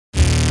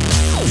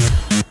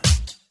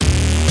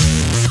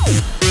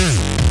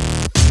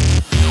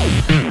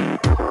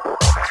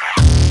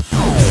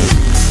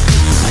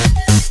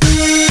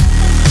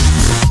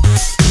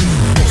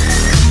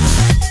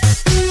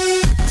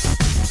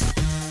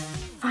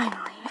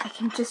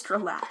can just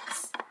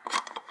relax.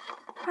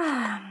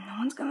 No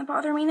one's gonna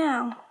bother me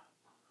now.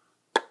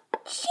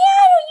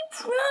 Shadow, you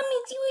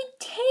promised you would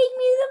take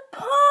me to the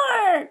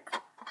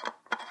park!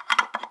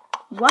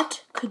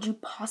 What could you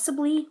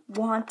possibly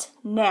want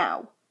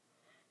now?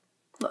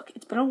 Look,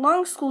 it's been a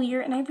long school year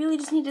and I really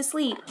just need to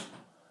sleep.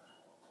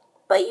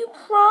 But you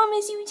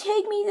promised you'd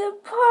take me to the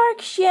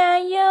park,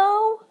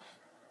 Shadow.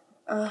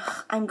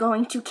 Ugh, I'm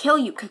going to kill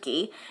you,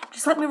 Cookie.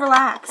 Just let me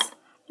relax.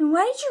 And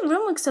why did your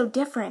room look so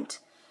different?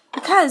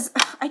 Because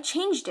I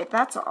changed it,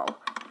 that's all.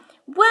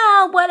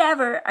 Well,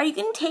 whatever. Are you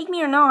going to take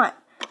me or not?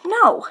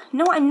 No,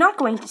 I'm not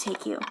going to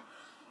take you.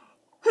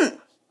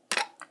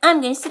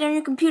 I'm going to sit on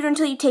your computer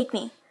until you take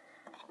me.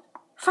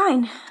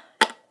 Fine.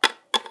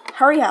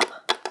 Hurry up.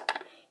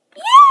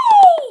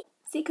 Yay!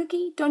 See,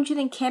 Cookie, don't you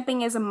think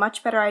camping is a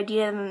much better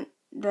idea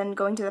than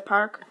going to the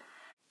park?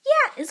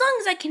 Yeah, as long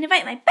as I can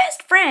invite my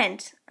best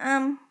friend.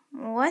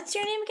 What's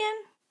your name again?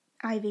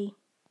 Ivy.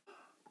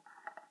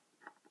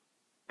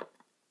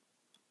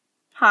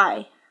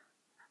 Hi.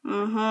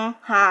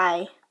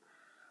 Hi.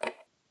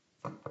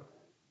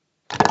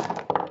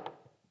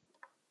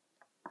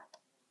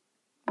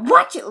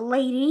 Watch it,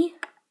 lady.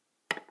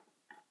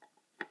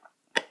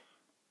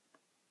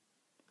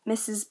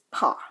 Mrs.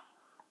 Paw.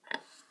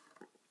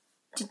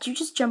 Did you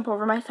just jump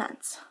over my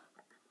fence?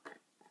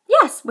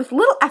 Yes, with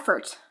little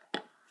effort.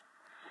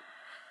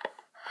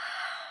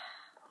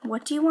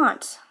 What do you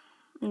want?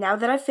 Now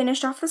that I've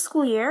finished off the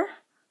school year,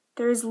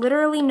 there is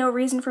literally no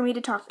reason for me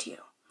to talk to you.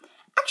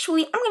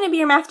 Actually, I'm going to be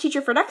your math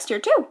teacher for next year,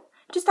 too.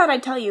 Just thought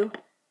I'd tell you.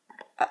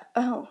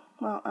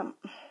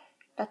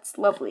 That's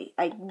lovely.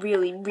 I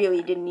really,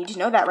 really didn't need to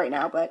know that right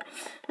now, but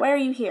why are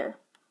you here?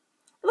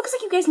 It looks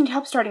like you guys need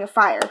help starting a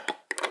fire.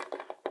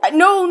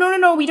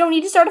 No, we don't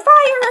need to start a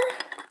fire!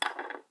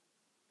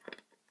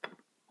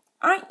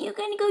 Aren't you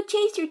going to go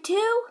chase her,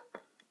 too?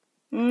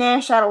 Nah,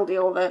 Shadow'll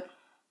deal with it.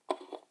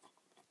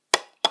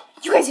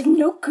 You guys have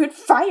no good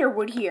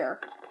firewood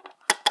here.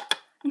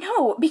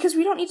 No, because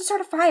we don't need to start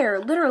a fire.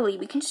 Literally,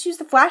 we can just use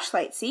the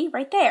flashlight. See?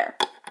 Right there.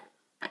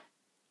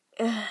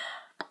 Ugh.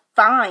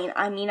 Fine.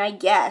 I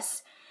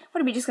guess.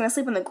 What, are we just going to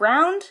sleep on the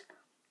ground?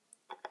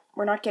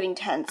 We're not getting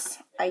tents.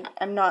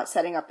 I'm not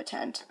setting up a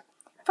tent.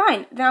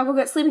 Fine. Then I'll go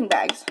get sleeping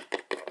bags.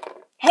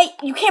 Hey,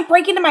 you can't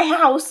break into my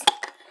house.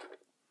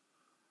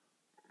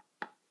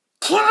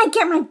 Can't I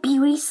get my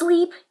beauty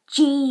sleep?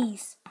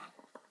 Jeez.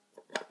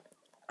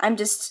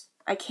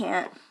 I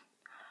can't.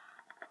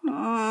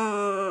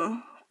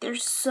 They're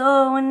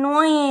so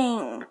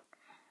annoying.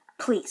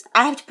 Please,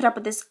 I have to put up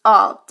with this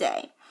all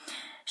day.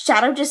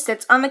 Shadow just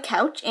sits on the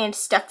couch and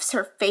stuffs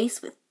her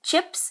face with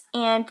chips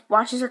and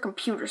watches her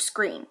computer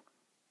screen.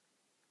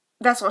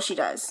 That's all she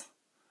does.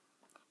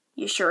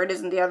 You sure it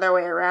isn't the other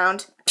way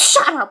around?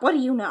 Shut up, what do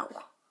you know?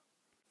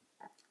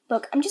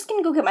 Look, I'm just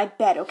gonna go get my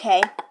bed,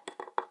 okay?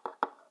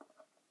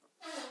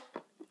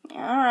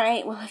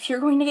 Alright, well, if you're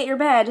going to get your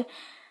bed,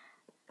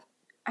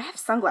 I have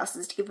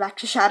sunglasses to give back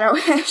to Shadow.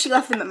 She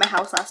left them at my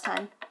house last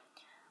time.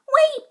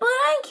 Wait, but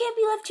I can't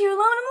be left here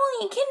alone. I'm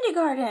only in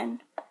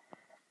kindergarten.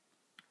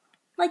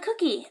 Like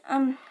Cookie.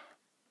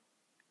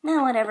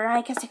 No, whatever.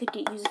 I guess I could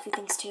use a few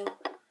things too.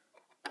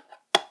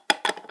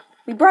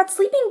 We brought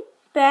sleeping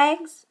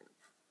bags.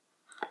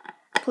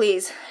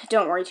 Please,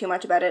 don't worry too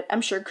much about it.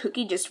 I'm sure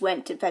Cookie just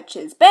went to fetch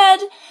his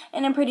bed,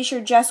 and I'm pretty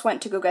sure Jess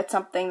went to go get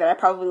something that I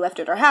probably left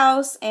at her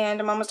house, and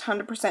I'm almost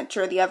 100%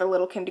 sure the other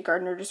little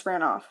kindergartner just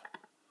ran off.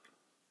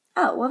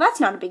 Oh, well,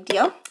 that's not a big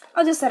deal.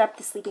 I'll just set up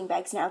the sleeping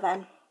bags now,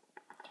 then.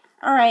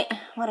 Alright,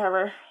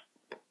 whatever.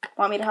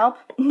 Want me to help?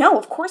 No,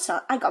 of course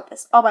not. I got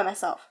this, all by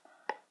myself.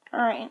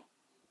 Alright.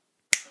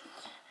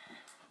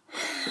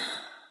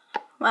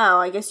 Wow,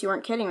 I guess you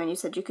weren't kidding when you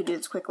said you could do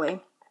this quickly.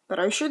 But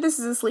are you sure this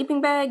is a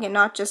sleeping bag and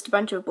not just a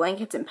bunch of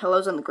blankets and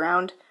pillows on the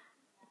ground?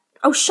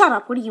 Oh, shut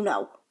up. What do you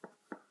know?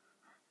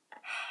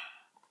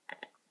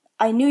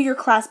 I knew your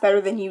class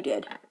better than you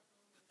did.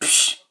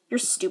 Psh, you're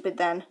stupid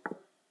then.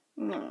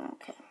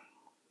 Okay.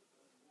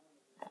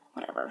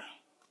 Whatever.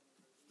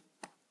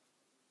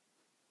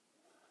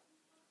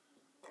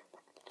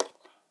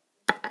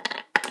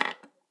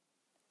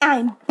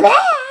 I'm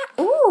back!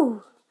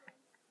 Ooh!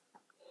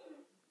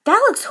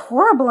 That looks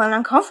horrible and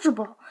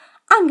uncomfortable.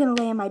 I'm gonna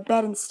lay in my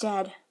bed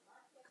instead.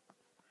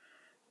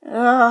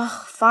 Ugh,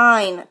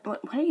 fine. What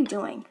are you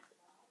doing?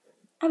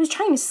 I was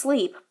trying to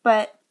sleep,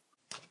 but...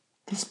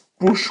 This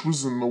bush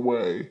was in the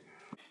way.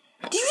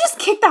 Did you just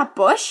kick that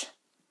bush?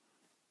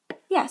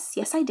 Yes,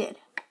 I did.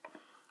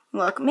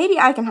 Look, maybe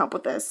I can help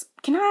with this.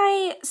 Can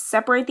I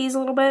separate these a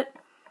little bit?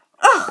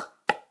 Ugh!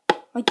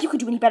 Like you could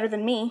do any better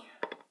than me.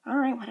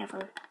 Alright,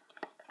 whatever.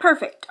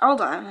 Perfect, all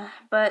done.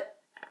 But,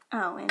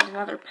 oh, and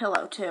another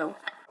pillow, too.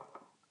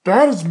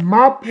 That is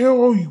my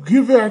pillow. You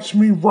give that to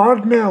me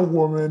right now,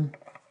 woman.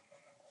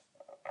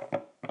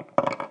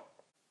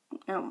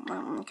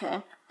 Oh,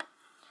 okay.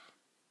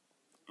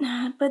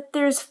 But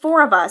there's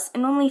 4 of us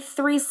and only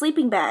 3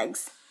 sleeping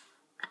bags.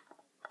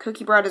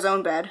 Cookie brought his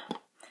own bed.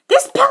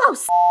 This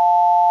pillow's...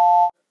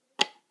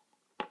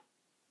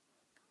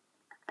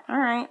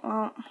 Alright,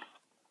 well...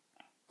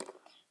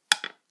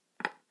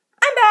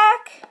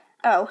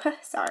 Oh,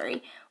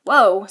 sorry.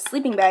 Whoa,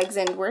 sleeping bags,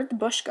 and where'd the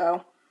bush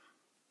go?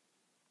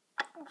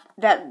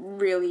 That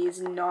really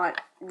is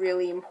not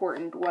really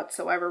important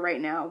whatsoever right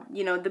now.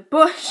 You know, the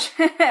bush,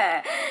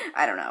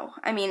 I don't know.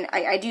 I mean,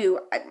 I do.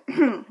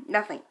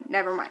 Nothing.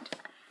 Never mind.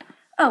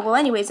 Oh, well,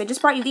 anyways, I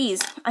just brought you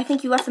these. I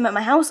think you left them at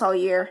my house all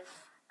year.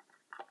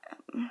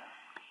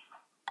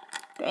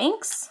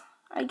 Thanks,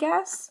 I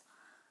guess.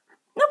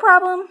 No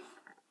problem.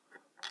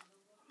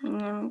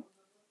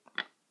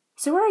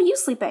 So where are you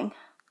sleeping?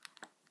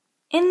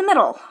 In the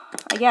middle,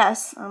 I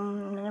guess.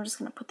 I'm just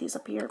gonna put these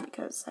up here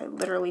because I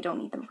literally don't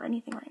need them for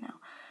anything right now.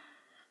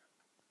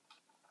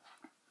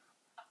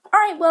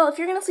 Alright, well, if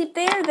you're gonna sleep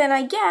there, then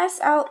I guess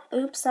I'll...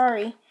 Oops,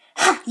 sorry.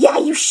 Yeah,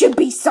 you should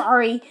be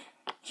sorry!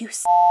 You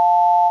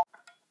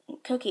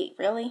Cookie,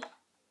 really?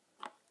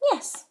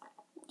 Yes.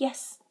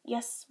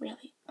 Yes,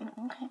 really.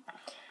 Okay.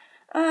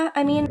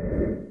 I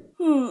mean...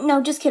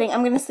 no, just kidding.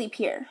 I'm gonna sleep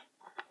here.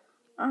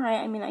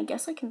 Alright, I mean, I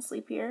guess I can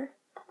sleep here.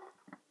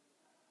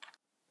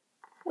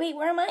 Wait,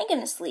 where am I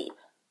gonna sleep?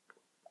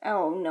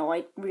 Oh, no,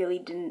 I really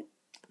didn't...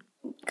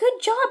 Good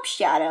job,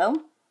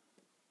 Shadow.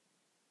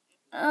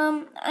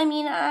 I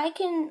mean, I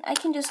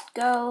can just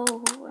go.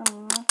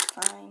 That's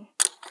fine.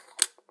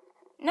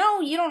 No,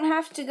 you don't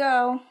have to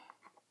go.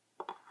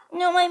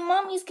 No, my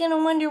mommy's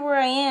gonna wonder where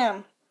I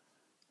am.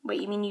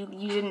 Wait, you mean you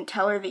didn't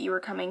tell her that you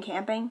were coming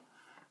camping?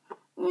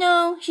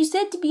 No, she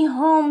said to be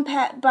home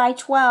by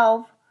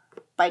 12.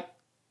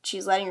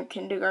 She's letting her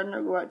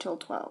kindergartner go out till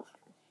 12.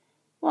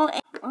 Well,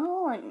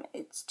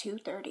 it's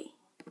 2:30.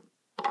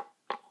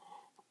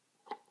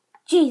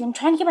 Jeez, I'm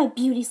trying to get my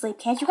beauty sleep.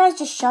 Can't you guys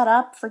just shut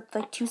up for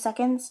like 2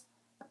 seconds?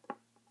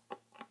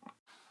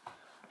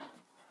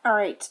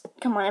 Alright,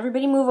 come on,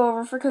 everybody move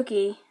over for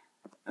Cookie.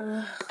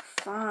 Ugh,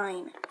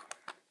 fine.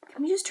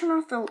 Can we just turn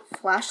off the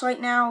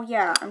flashlight now?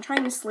 Yeah, I'm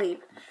trying to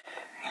sleep.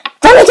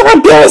 Let me get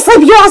my beauty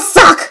sleep, you all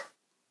suck!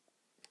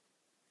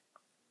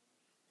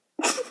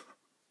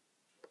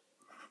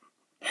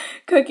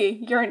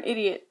 Cookie, you're an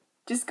idiot.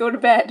 Just go to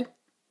bed.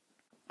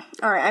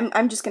 Alright,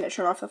 I'm just gonna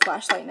turn off the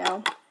flashlight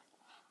now.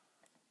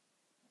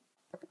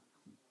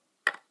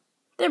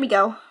 There we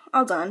go.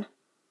 All done.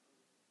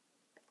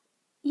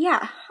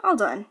 Yeah, all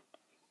done.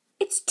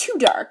 It's too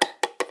dark.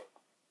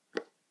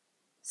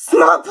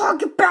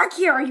 Smallpox, get back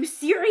here! Are you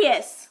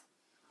serious?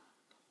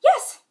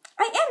 Yes,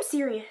 I am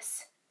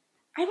serious.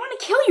 I want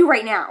to kill you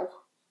right now.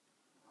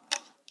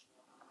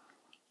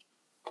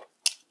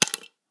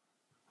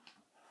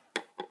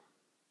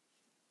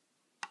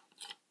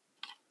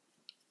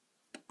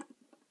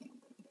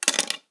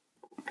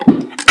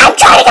 I'm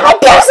trying to get my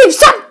beauty sleep!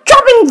 Stop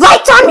dropping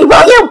lights on me,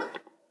 will you?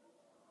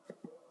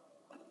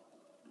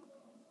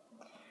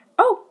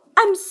 Oh,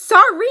 I'm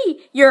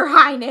sorry, Your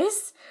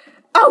Highness.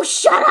 Oh,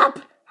 shut up!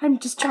 I'm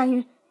just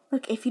trying to...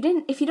 Look, if you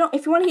want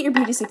to get your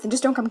beauty sleep, then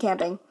just don't come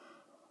camping.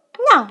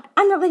 No,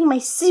 I'm not letting my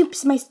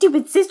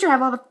stupid sister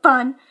have all the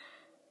fun.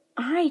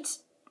 Alright.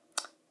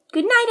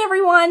 Good night,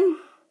 everyone.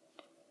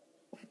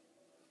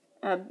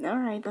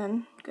 Alright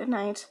then. Good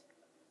night.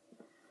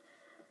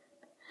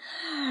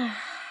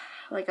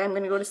 Like, I'm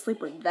gonna go to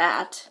sleep with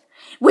that.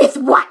 With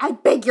what? I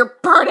beg your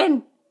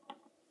pardon?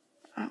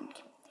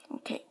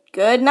 Okay.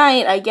 Good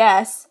night, I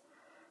guess.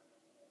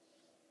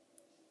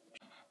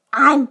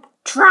 I'm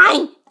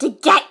trying to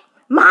get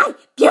my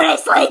beauty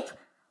sleep.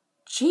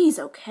 Jeez,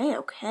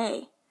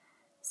 okay.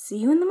 See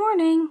you in the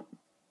morning.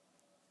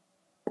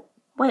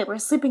 Wait, we're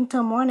sleeping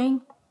till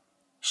morning?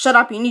 Shut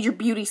up, you need your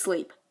beauty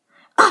sleep.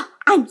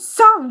 I'm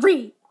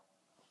sorry.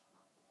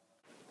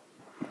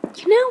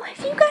 You know,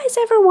 have you guys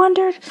ever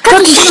wondered...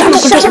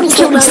 Shut up,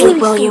 beauty sleep,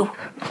 will you?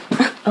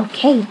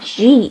 Okay,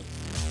 gee.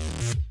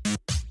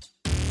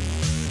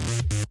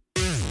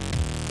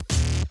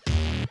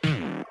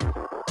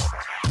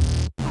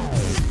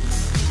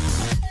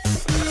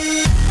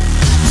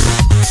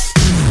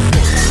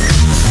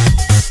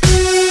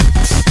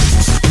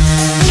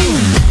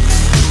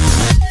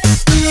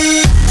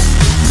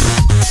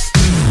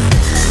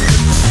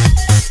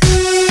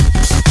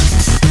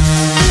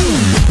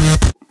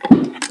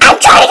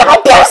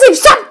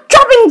 Stop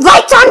dropping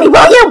lights on me,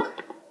 will you?